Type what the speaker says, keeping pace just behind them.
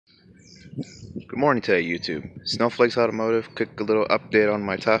Good morning to YouTube. Snowflakes Automotive, quick little update on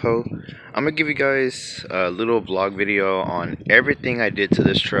my Tahoe. I'm gonna give you guys a little vlog video on everything I did to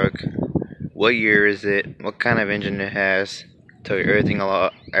this truck. What year is it? What kind of engine it has? Tell you everything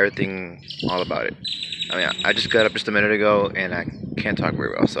all about it. I just got up just a minute ago and I can't talk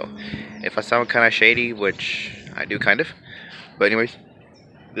very well, so if I sound kind of shady, which I do kind of, but anyways,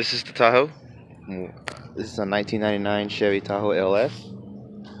 this is the Tahoe. This is a 1999 Chevy Tahoe LS.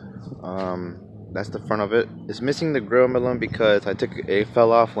 That's the front of it. It's missing the grill emblem because it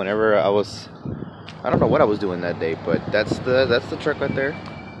fell off whenever I don't know what I was doing that day, but that's the truck right there.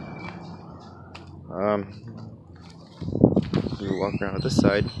 We walk around with this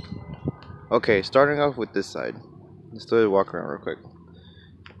side. Okay, starting off with this side. Let's do a walk around real quick.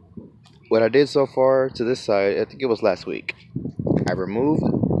 What I did so far to this side, I think it was last week. I removed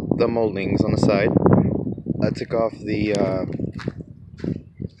the moldings on the side. I took off the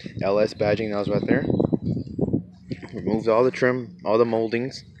LS badging that was right there. Removed all the trim, all the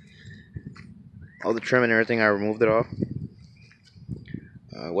moldings, all the trim and everything. I removed it off.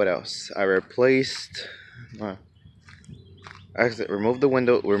 What else? I replaced. Actually, removed the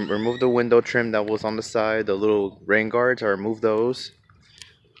window trim that was on the side. The little rain guards. I removed those.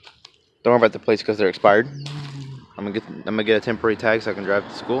 Don't worry about the plates because they're expired. I'm gonna get a temporary tag so I can drive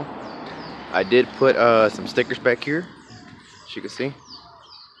to school. I did put some stickers back here, as you can see.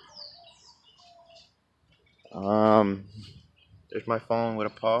 There's my phone with a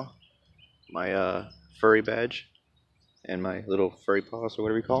paw, my furry badge, and my little furry paws or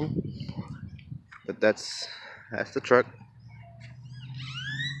whatever you call them. But that's the truck.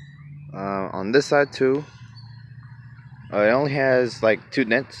 On this side too, it only has like 2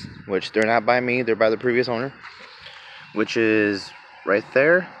 dents, which they're not by me; they're by the previous owner, which is right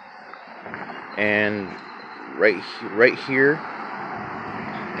there and right here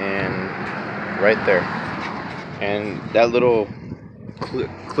and right there, and that little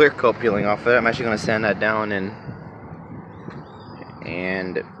clear coat peeling off of it. I'm actually gonna sand that down and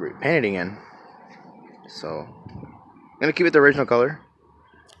paint it again. So I'm gonna keep it the original color.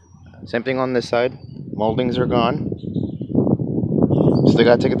 Same thing on this side. Moldings are gone. Still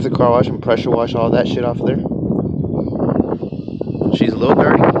gotta take it to the car wash and pressure wash all that shit off there. She's a little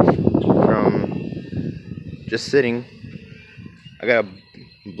dirty from just sitting. I gotta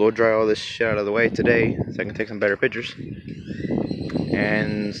blow dry all this shit out of the way today so I can take some better pictures.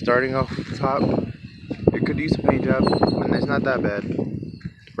 And starting off the top, it could use a paint job, and it's not that bad.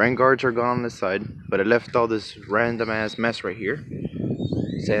 Rain guards are gone on this side, but it left all this random ass mess right here.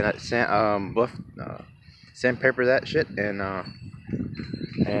 Sandpaper that shit, and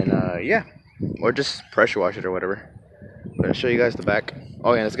yeah, or just pressure wash it or whatever. But I'll show you guys the back.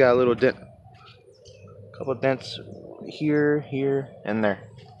 Oh yeah, it's got a little dent, couple dents here, here, and there.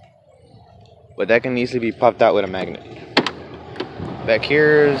 But that can easily be popped out with a magnet. Back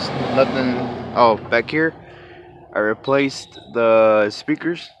here's nothing. Oh, back here, I replaced the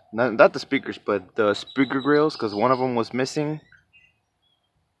speakers. Not the speakers, but the speaker grills, because one of them was missing.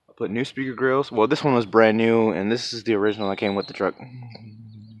 I put new speaker grills. Well, this one was brand new, and this is the original that came with the truck.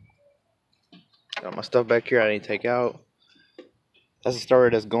 Got my stuff back here I need to take out. That's the starter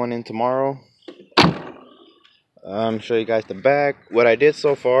that's going in tomorrow. Show you guys the back. What I did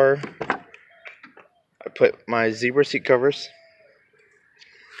so far, I put my zebra seat covers.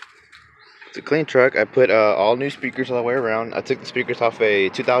 It's a clean truck. I put all new speakers all the way around. I took the speakers off a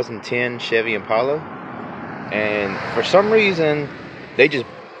 2010 Chevy Impala, and for some reason they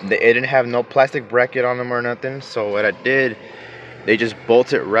didn't have no plastic bracket on them or nothing. So what I did, they just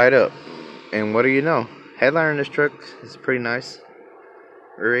bolted right up. And what do you know? Headliner in this truck is pretty nice.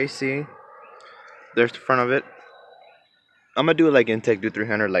 Rear AC. There's the front of it. I'm gonna do it like Intech Do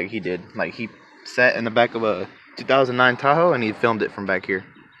 300, like he did. Like he sat in the back of a 2009 Tahoe and he filmed it from back here.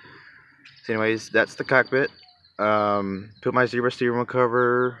 So anyways, that's the cockpit. Put my zebra steering wheel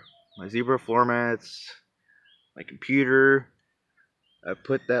cover, my zebra floor mats, my computer. I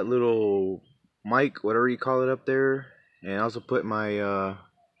put that little mic, whatever you call it, up there, and I also put my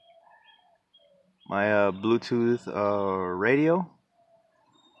Bluetooth radio,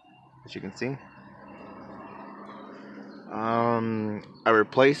 as you can see. I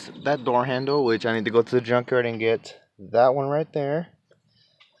replaced that door handle, which I need to go to the junkyard and get that one right there.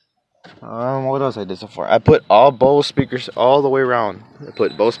 What else I did so far? I put all Bose speakers all the way around. I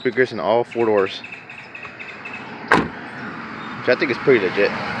put Bose speakers in all 4 doors, which I think is pretty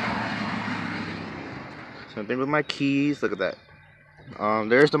legit. Same thing with my keys. Look at that.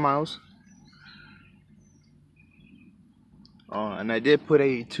 There's the miles. And I did put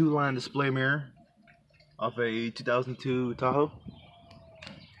a 2-line display mirror off a 2002 Tahoe.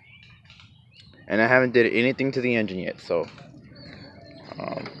 and I haven't did anything to the engine yet. So,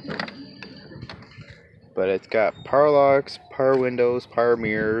 um, but it's got power locks, power windows, power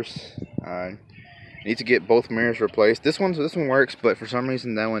mirrors. Need to get both mirrors replaced. This one works, but for some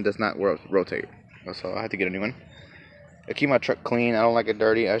reason that one does not rotate. So I have to get a new one. I keep my truck clean. I don't like it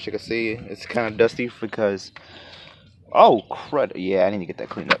dirty. As you can see, it's kind of dusty because, oh crud! Yeah, I need to get that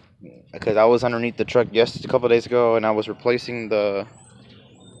cleaned up because I was underneath the truck a couple days ago, and I was replacing a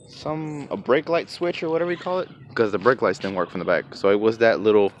brake light switch or whatever you call it, because the brake lights didn't work from the back. So it was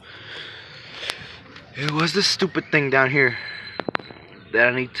this stupid thing down here that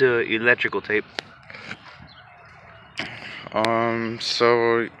I need to electrical tape.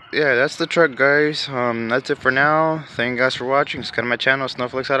 So yeah, that's the truck, guys. That's it for now. Thank you guys for watching. It's kind of my channel,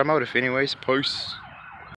 Snowflakes Automotive. Anyways, peace.